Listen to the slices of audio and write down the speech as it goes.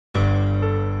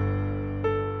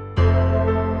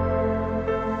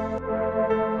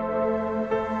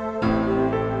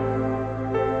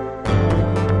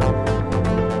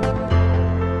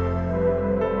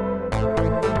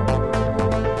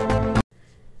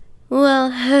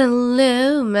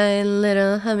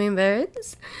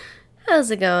hummingbirds. How's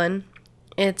it going?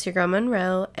 It's your girl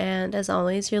Monroe, and as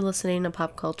always, you're listening to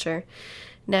Pop Culture.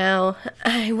 Now,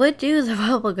 I would do the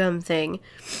bubblegum thing.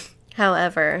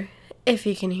 However, if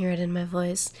you can hear it in my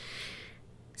voice,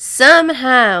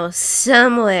 somehow,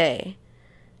 someway,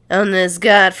 on this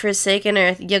godforsaken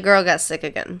earth, your girl got sick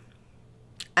again.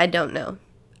 I don't know.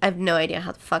 I have no idea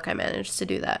how the fuck I managed to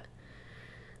do that.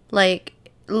 Like,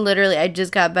 literally, I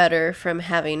just got better from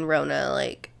having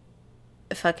Rona,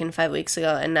 fucking 5 weeks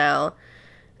ago, and now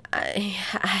I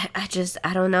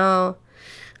don't know.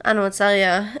 I don't know what to tell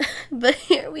ya. But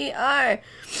here we are.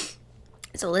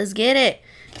 So let's get it.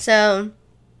 So,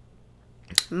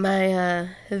 my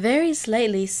very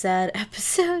slightly sad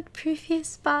episode,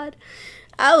 previous pod,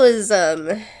 I was,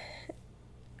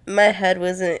 my head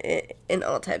was in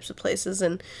all types of places,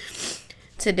 and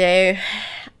today,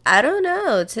 I don't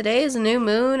know, today is a new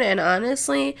moon, and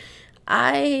honestly,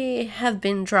 I have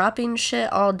been dropping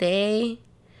shit all day,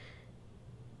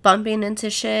 bumping into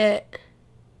shit,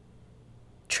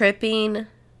 tripping,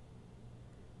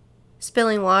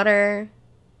 spilling water.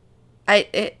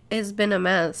 It has been a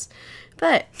mess.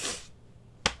 But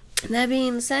that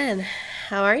being said,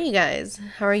 how are you guys?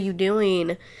 How are you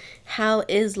doing? How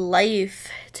is life?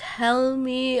 Tell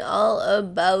me all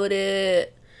about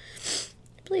it.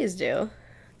 Please do.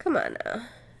 Come on now.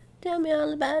 Tell me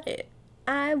all about it.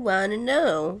 I want to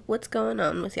know what's going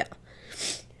on with y'all.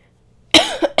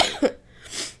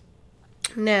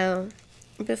 Now,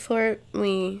 before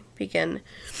we begin,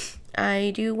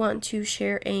 I do want to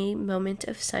share a moment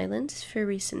of silence for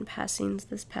recent passings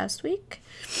this past week.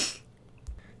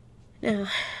 Now,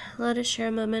 let us share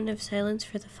a moment of silence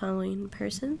for the following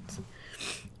persons: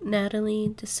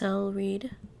 Natalie DeSalle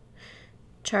Reed,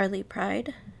 Charlie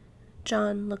Pride,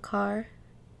 John LaCar,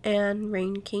 Anne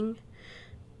Rain King,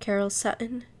 Carol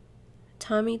Sutton,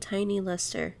 Tommy Tiny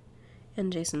Lester,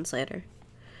 and Jason Slater.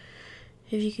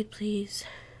 If you could please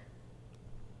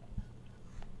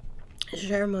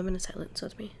share a moment of silence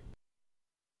with me.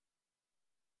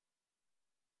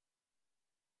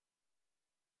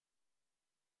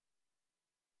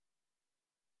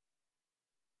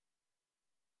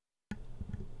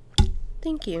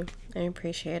 Thank you. I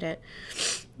appreciate it.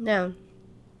 Now,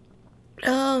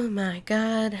 oh my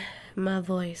god, my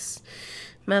voice.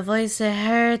 My voice, it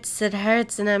hurts,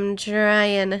 and I'm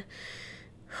trying.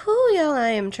 Whew, y'all, I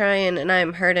am trying, and I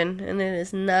am hurting, and it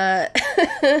is not.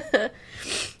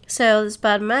 So, this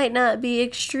pod might not be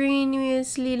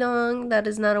extraneously long. That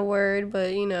is not a word,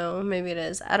 but, you know, maybe it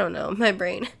is. I don't know. My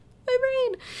brain.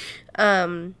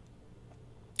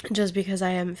 Just because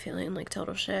I am feeling like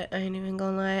total shit. I ain't even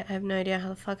gonna lie. I have no idea how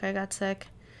the fuck I got sick.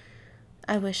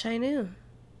 I wish I knew.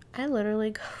 I literally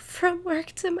go from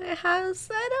work to my house.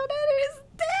 I don't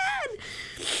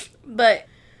understand. But,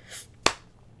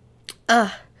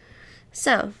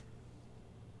 so,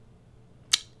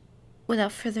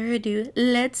 without further ado,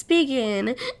 let's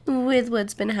begin with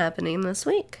what's been happening this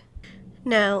week.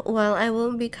 Now, while I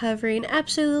won't be covering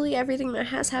absolutely everything that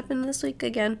has happened this week,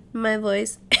 again, my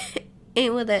voice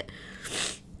ain't with it,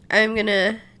 I'm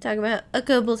gonna talk about a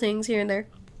couple things here and there.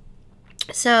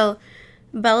 So,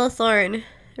 Bella Thorne,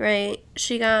 right,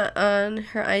 she got on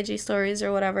her IG stories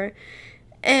or whatever,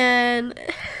 and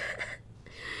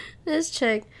this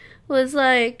chick was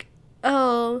like,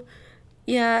 oh,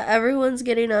 yeah, everyone's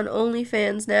getting on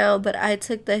OnlyFans now, but I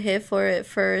took the hit for it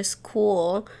first,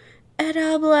 cool. And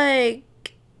I'm like,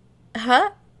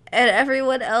 huh? And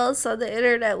everyone else on the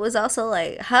internet was also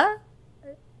like, huh?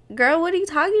 Girl, what are you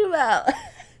talking about?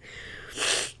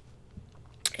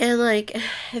 And, like,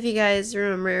 if you guys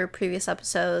remember previous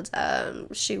episodes,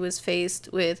 she was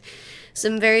faced with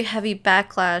some very heavy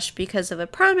backlash because of a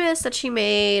promise that she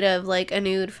made of, like, a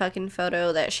nude fucking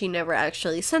photo that she never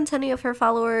actually sent any of her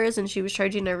followers, and she was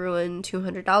charging everyone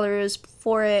 $200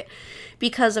 for it.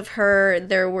 Because of her,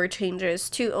 there were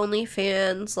changes to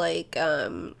OnlyFans, like,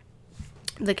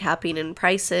 the capping in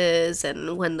prices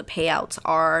and when the payouts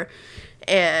are,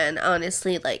 and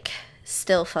honestly, like,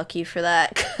 still fuck you for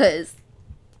that, because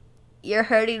you're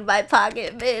hurting my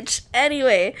pocket, bitch.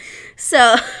 Anyway,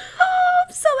 so,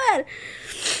 I'm so mad.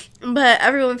 But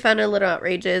everyone found it a little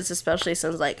outrageous, especially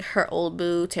since, like, her old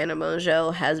boo, Tana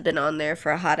Mongeau, has been on there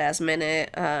for a hot-ass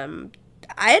minute.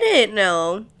 I didn't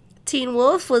know Teen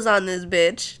Wolf was on this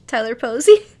bitch, Tyler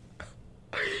Posey.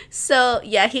 So,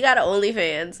 yeah, he got an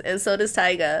OnlyFans, and so does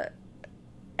Tyga.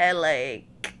 And,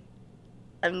 like,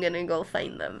 I'm gonna go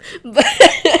find them. But,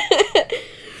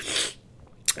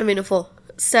 I mean, a fool.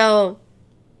 So,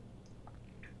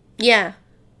 yeah,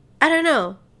 I don't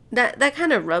know. That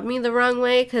kind of rubbed me the wrong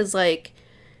way, because, like,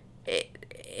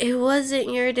 it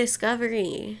wasn't your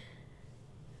discovery.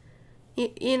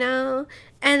 you know?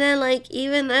 And then, like,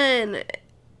 even then,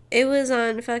 it was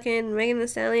on fucking Megan Thee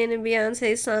Stallion and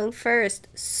Beyonce's song first.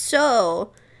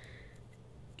 So,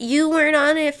 you weren't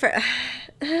on it for...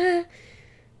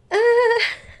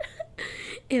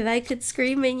 If I could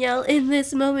scream and yell in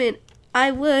this moment,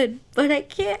 I would, but I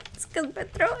can't because my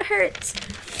throat hurts.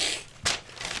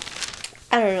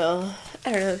 I don't know.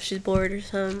 I don't know if she's bored or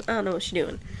something. I don't know what she's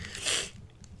doing.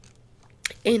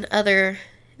 In other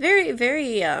very,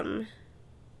 very, I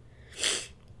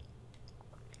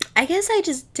guess I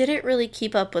just didn't really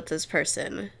keep up with this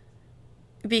person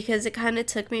because it kind of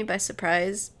took me by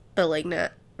surprise, but, like,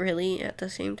 not really at the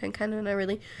same time, kind of not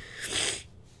really.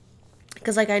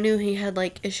 Because, like, I knew he had,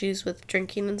 like, issues with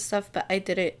drinking and stuff, but I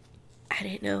didn't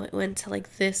know it went to,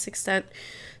 like, this extent.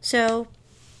 So,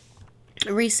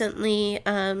 recently,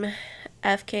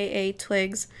 FKA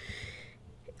Twigs,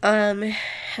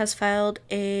 has filed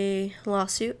a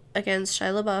lawsuit against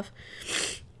Shia LaBeouf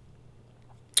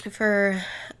for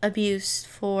abuse,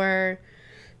 for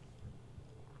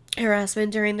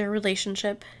harassment during their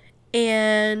relationship.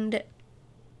 And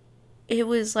it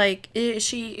was, like,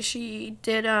 she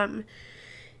did,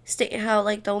 state how,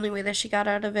 like, the only way that she got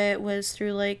out of it was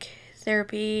through, like,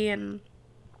 therapy and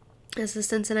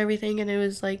assistance and everything, and it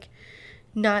was, like,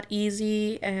 not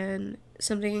easy, and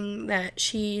something that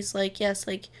she's like, yes,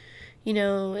 like, you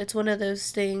know, it's one of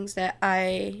those things that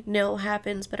I know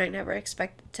happens, but I never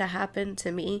expect it to happen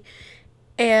to me.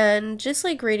 And just,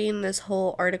 like, reading this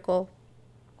whole article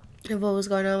of what was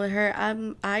going on with her,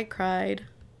 I cried.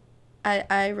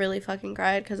 I really fucking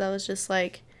cried, because I was just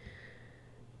like,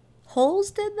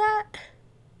 Holes did that?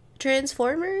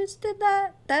 Transformers did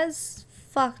that? That's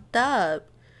fucked up.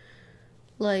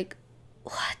 Like,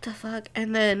 what the fuck?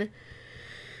 And then,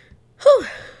 whew.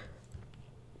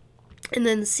 And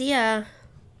then Sia,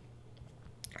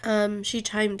 she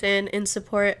chimed in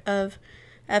support of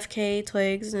FK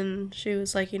Twigs, and she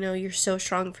was like, you know, you're so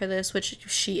strong for this, which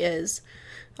she is.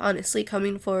 Honestly,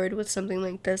 coming forward with something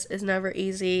like this is never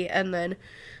easy. And then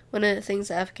one of the things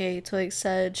that FK Twigs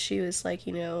said, she was like,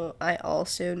 you know, I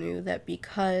also knew that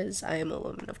because I am a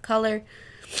woman of color,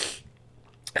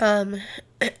 I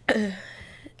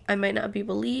might not be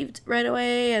believed right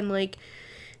away, and, like,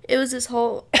 it was this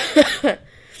whole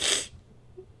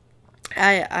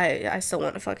I still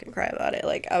want to fucking cry about it.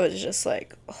 Like, I was just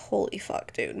like, holy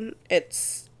fuck, dude.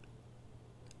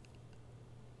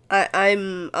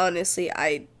 I'm honestly,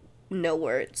 no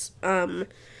words.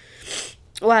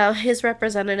 While his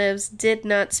representatives did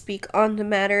not speak on the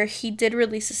matter, he did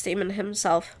release a statement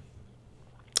himself.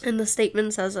 And the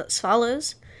statement says as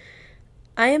follows: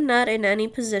 I am not in any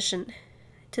position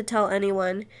to tell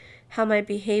anyone how my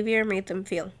behavior made them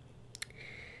feel.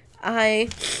 I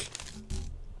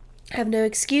have no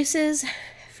excuses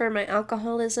for my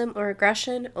alcoholism or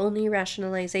aggression, only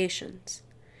rationalizations.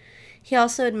 He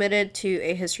also admitted to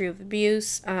a history of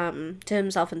abuse, to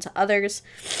himself and to others.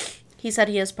 He said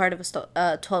he is part of a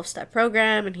 12-step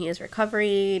program, and he is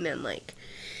recovering, and, like,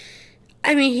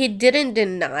 I mean, he didn't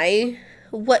deny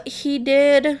what he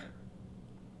did,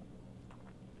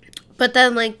 but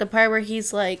then, like, the part where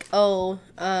he's like, oh,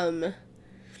 I'm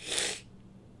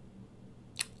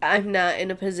not in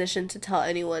a position to tell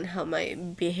anyone how my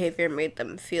behavior made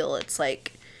them feel. It's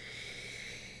like,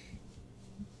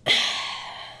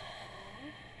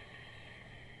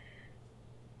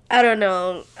 I don't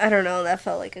know. That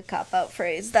felt like a cop-out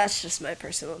phrase. That's just my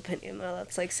personal opinion, though.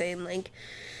 That's like saying, like,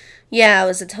 yeah, I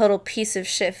was a total piece of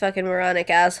shit fucking moronic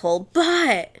asshole,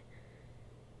 but,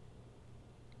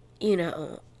 you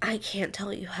know, I can't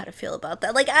tell you how to feel about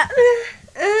that. Like, I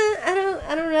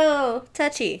don't know.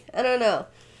 Touchy. I don't know.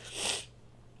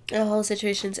 The whole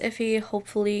situation's iffy.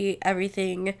 Hopefully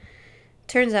everything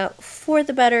turns out for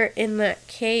the better in that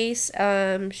case.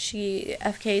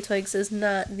 FK Twigs is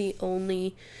not the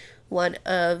only one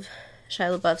of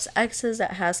Shia LaBeouf's exes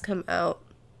that has come out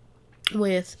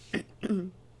with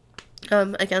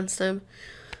against him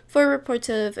for reports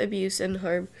of abuse and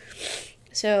harm.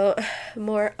 So,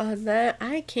 more on that.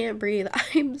 I can't breathe.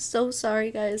 I'm so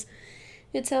sorry, guys.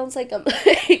 It sounds like I'm,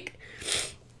 like,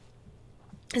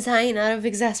 dying out of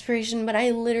exasperation, but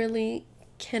I literally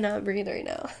cannot breathe right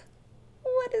now.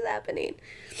 What is happening?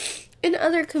 In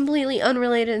other completely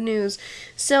unrelated news,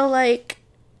 so, like,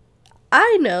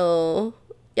 I know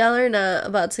y'all are not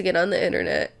about to get on the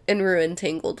internet and ruin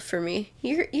Tangled for me.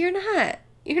 You're not.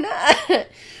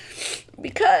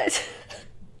 Because,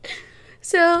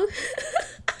 so,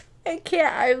 I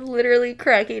can't, I'm literally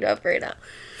cracking up right now.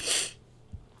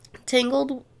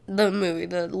 Tangled, the movie,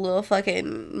 the little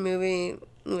fucking movie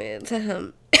with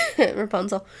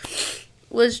Rapunzel,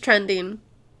 was trending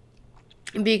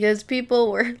because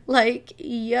people were like,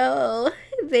 yo,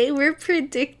 they were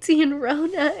predicting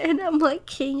Rona, and I'm like,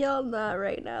 can y'all not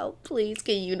right now? Please,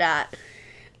 can you not?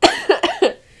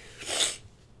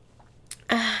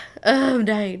 I'm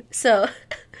dying. So,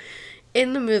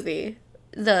 in the movie,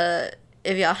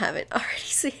 if y'all haven't already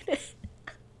seen it,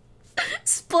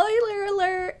 spoiler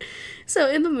alert. So,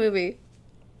 in the movie,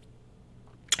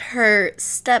 her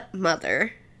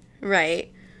stepmother,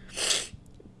 right?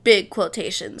 Big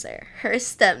quotations there. Her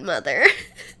stepmother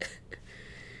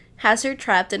has her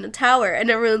trapped in a tower,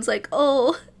 and everyone's like,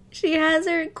 oh, she has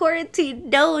her in quarantine.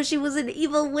 No, she was an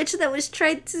evil witch that was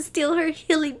trying to steal her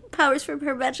healing powers from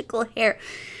her magical hair.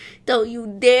 Don't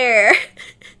you dare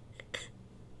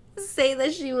say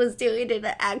that she was doing it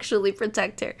to actually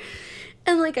protect her.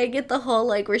 And, like, I get the whole,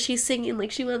 like, where she's singing,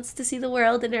 like, she wants to see the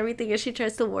world and everything, and she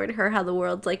tries to warn her how the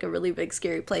world's, like, a really big,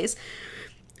 scary place.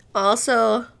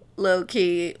 Also,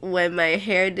 low-key, when my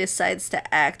hair decides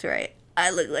to act right, I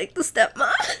look like the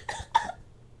stepmom.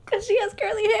 Because she has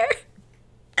curly hair.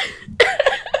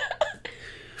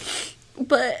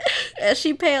 But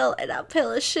she pale, and I'm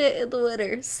pale as shit in the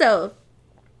winter. So,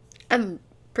 I'm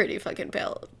pretty fucking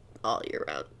pale all year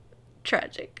round.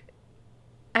 Tragic.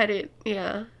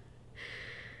 Yeah.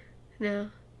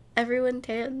 No. Everyone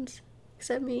tans.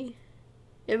 Except me.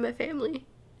 And my family.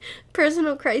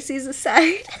 Personal crises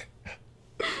aside.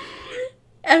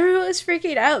 Everyone was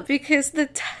freaking out because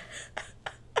not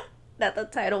the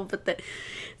title, but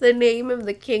the name of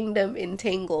the kingdom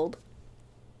Entangled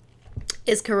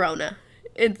is Corona.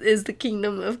 It is the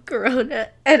kingdom of Corona.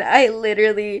 And I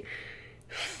literally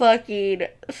fucking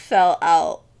fell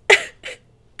out.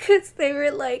 Because they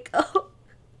were like, oh,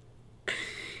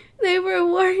 they were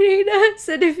warning us,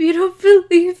 and if you don't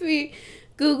believe me,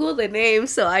 Google the name.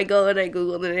 So I go and I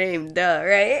Google the name, duh,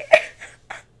 right?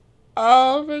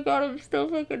 Oh my god, I'm still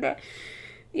fucking dying.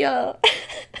 Yo.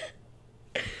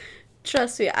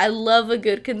 Trust me, I love a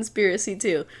good conspiracy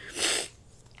too.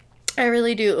 I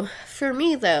really do. For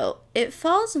me though, it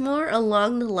falls more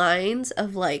along the lines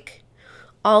of like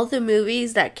all the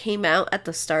movies that came out at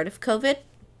the start of COVID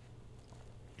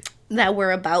that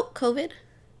were about COVID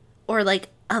or like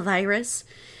a virus,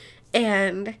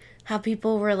 and how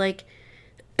people were like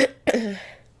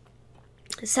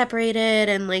separated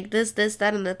and like this,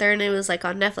 that, and the third, and it was like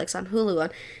on Netflix, on Hulu,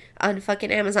 on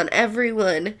fucking Amazon.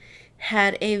 Everyone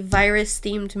had a virus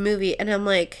themed movie, and I'm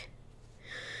like,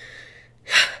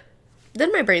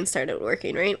 then my brain started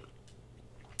working, right?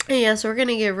 And yeah, so we're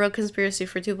gonna get real conspiracy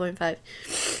for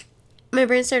 2.5. My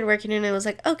brain started working, and I was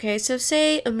like, okay, so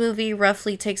say a movie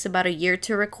roughly takes about a year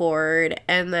to record,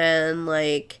 and then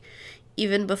like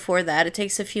even before that it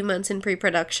takes a few months in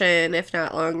pre-production, if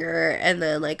not longer, and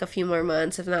then like a few more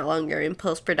months, if not longer, in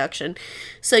post-production.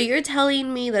 So you're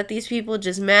telling me that these people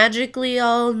just magically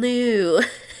all knew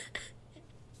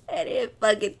I didn't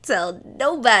fucking tell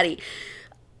nobody?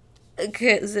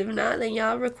 Because if not, then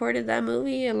y'all recorded that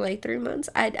movie in like 3 months.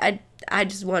 I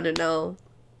just want to know.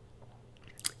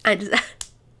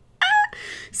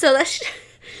 So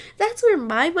that's where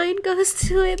my mind goes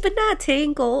to it, but not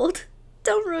Tangled.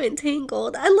 Don't ruin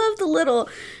Tangled. I love the little,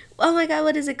 oh my god,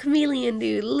 what is it, chameleon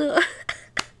dude? Little,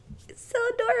 it's so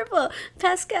adorable.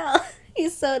 Pascal,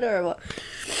 he's so adorable.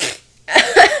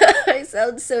 I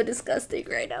sound so disgusting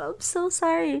right now. I'm so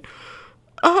sorry.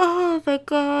 Oh my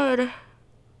god.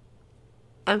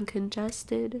 I'm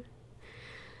congested.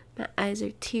 My eyes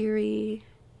are teary.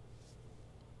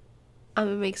 I'm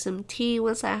gonna make some tea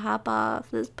once I hop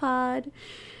off this pod.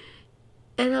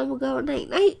 And I'm gonna go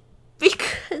night-night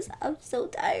because I'm so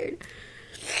tired.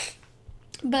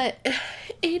 But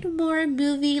in more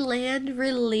movie land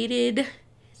related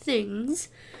things.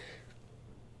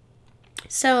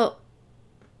 So,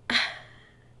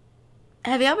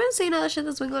 have y'all been seeing all the shit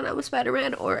that's been going on with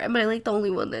Spider-Man? Or am I like the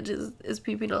only one that just is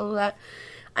peeping all of that?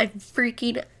 I'm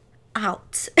freaking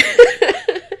out.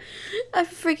 I'm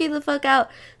freaking the fuck out.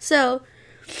 So,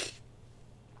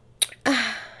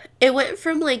 it went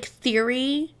from like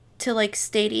theory to like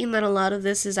stating that a lot of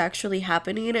this is actually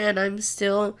happening, and I'm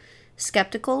still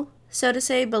skeptical, so to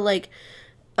say, but like,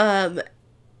 oh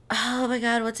my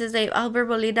god, what's his name? Albert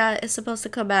Molina is supposed to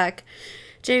come back.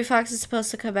 Jamie Foxx is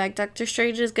supposed to come back. Doctor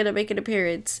Strange is gonna make an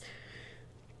appearance.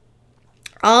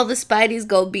 All the Spideys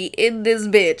gonna be in this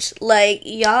bitch. Like,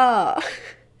 y'all.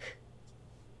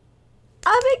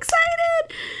 I'm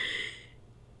excited.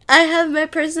 I have my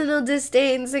personal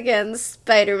disdains against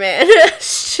Spider-Man.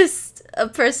 It's just a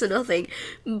personal thing.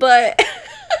 But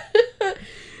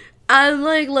I'm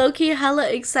like low-key hella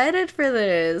excited for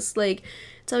this. Like,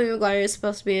 Tobey Maguire is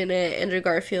supposed to be in it. Andrew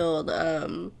Garfield,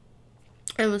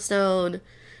 Emma Stone,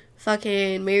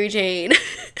 fucking Mary Jane.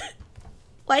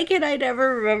 Why can I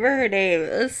never remember her name?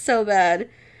 It's so bad.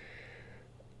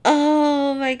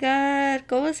 Oh my god.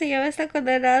 ¿Cómo se llama esta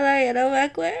condenada? Ya no me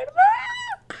acuerdo.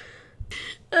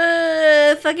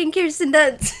 Fucking Kirsten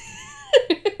Dunst.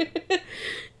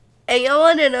 And y'all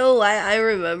want to know why I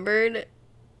remembered?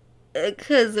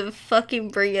 Because of fucking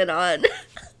Bring It On.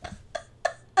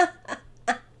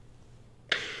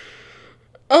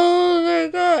 Oh my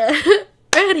god.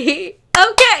 Ready?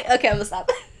 Okay, I'm gonna stop.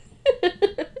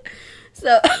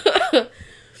 So,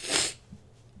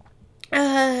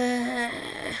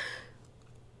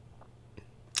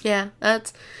 yeah,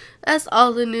 that's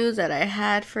all the news that I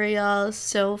had for y'all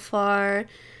so far.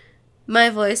 My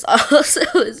voice also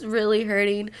is really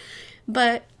hurting,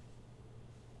 but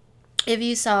if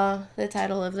you saw the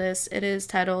title of this, it is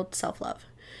titled Self-Love.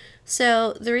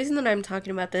 So, the reason that I'm talking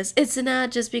about this, it's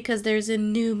not just because there's a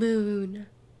new moon.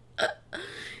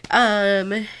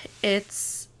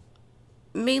 It's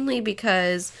mainly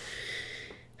because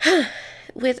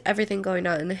with everything going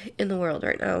on in the world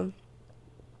right now,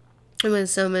 and with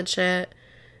so much shit,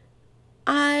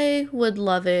 I would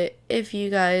love it if you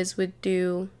guys would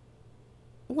do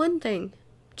one thing.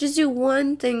 Just do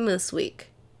one thing this week.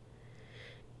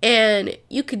 And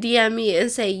you could DM me and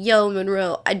say, yo,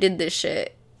 Monroe, I did this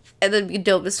shit. And then be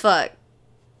dope as fuck.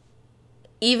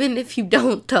 Even if you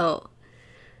don't, though.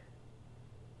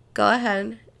 Go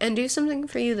ahead and do something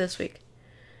for you this week.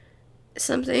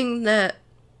 Something that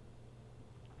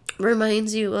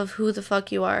reminds you of who the fuck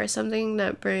you are. Something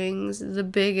that brings the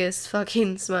biggest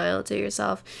fucking smile to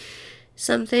yourself.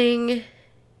 Something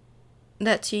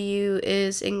that to you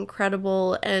is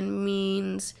incredible and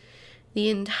means the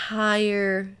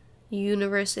entire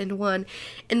universe in one.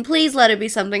 And please let it be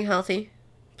something healthy.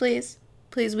 Please.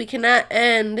 Please, we cannot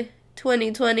end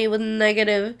 2020 with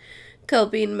negative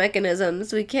coping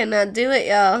mechanisms. We cannot do it,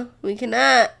 y'all. We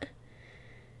cannot.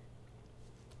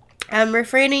 I'm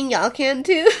refraining. Y'all can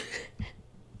too.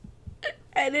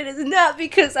 And it is not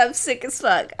because I'm sick as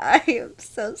fuck. I am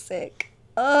so sick.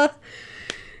 And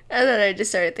then I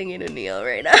just started thinking of Neil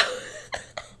right now.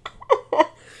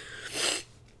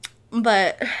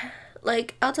 But,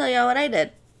 like, I'll tell y'all what I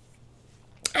did.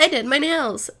 I did my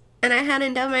nails. And I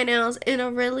hadn't done my nails in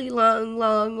a really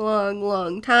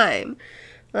long time.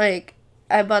 Like,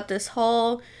 I bought this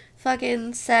whole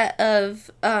fucking set of,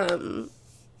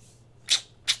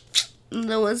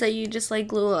 the ones that you just, like,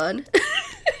 glue on.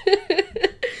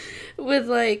 With,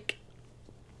 like,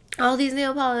 all these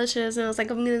nail polishes. And I was like,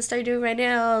 I'm gonna start doing my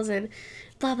nails. And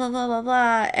blah, blah, blah, blah,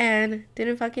 blah. And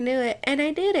didn't fucking do it. And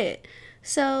I did it.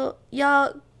 So,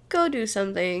 y'all, go do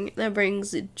something that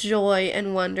brings joy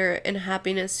and wonder and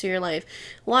happiness to your life.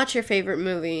 Watch your favorite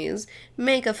movies.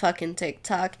 Make a fucking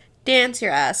TikTok. Dance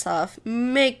your ass off.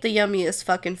 Make the yummiest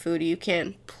fucking food you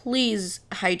can. Please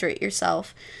hydrate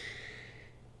yourself.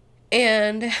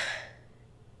 And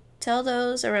tell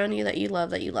those around you that you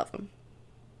love them.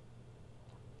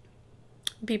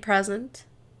 Be present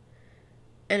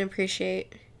and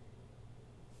appreciate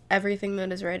everything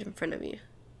that is right in front of you.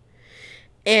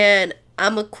 And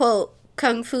I'm a quote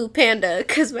Kung Fu Panda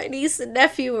because my niece and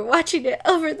nephew were watching it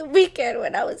over the weekend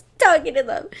when I was talking to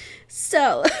them.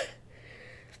 So,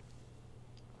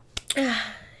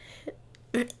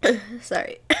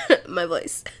 sorry, my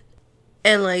voice.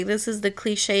 And like, this is the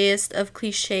clichéest of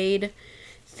cliched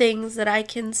things that I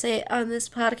can say on this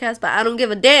podcast, but I don't give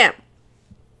a damn.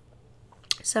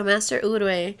 So Master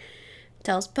Urue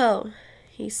tells Po,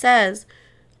 he says,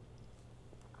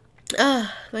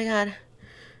 oh my god,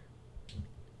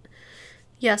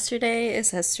 yesterday is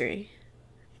history.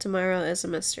 Tomorrow is a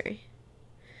mystery.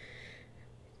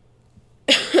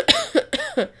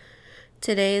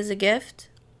 Today is a gift.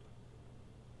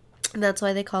 And that's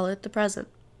why they call it the present.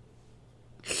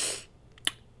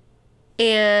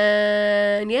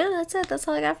 And yeah, that's it. That's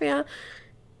all I got for y'all.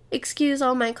 Excuse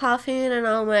all my coughing and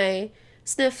all my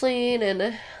sniffling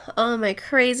and all my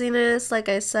craziness. Like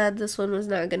I said, this one was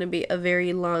not going to be a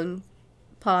very long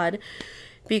pod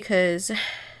because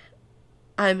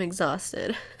I'm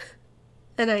exhausted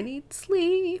and I need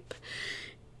sleep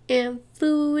and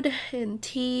food and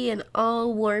tea and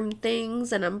all warm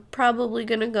things, and I'm probably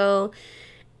gonna go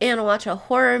and watch a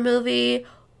horror movie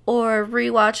or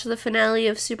rewatch the finale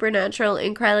of Supernatural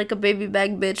and cry like a baby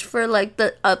bag bitch for like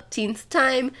the upteenth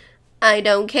time. I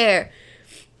don't care.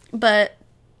 But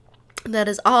that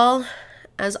is all.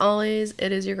 As always,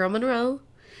 it is your girl Monroe.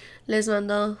 Les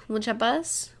mando mucha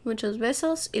paz, muchos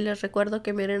besos, y les recuerdo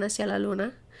que miren hacia la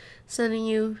luna. Sending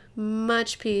you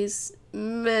much peace,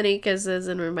 many kisses,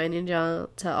 and reminding y'all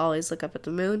to always look up at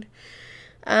the moon.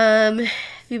 If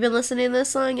you've been listening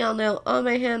this long, y'all know all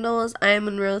my handles. I am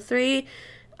Monroe3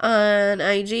 on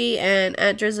IG and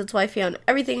at Drizzled's Wifey on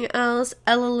everything else.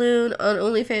 Ella Loon on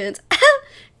OnlyFans.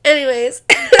 Anyways,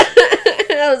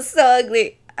 that was so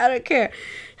ugly. I don't care.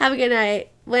 Have a good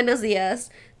night. Buenos dias.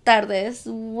 Tardes.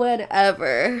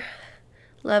 Whatever.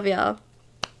 Love y'all.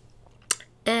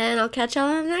 And I'll catch y'all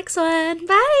on the next one.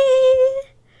 Bye.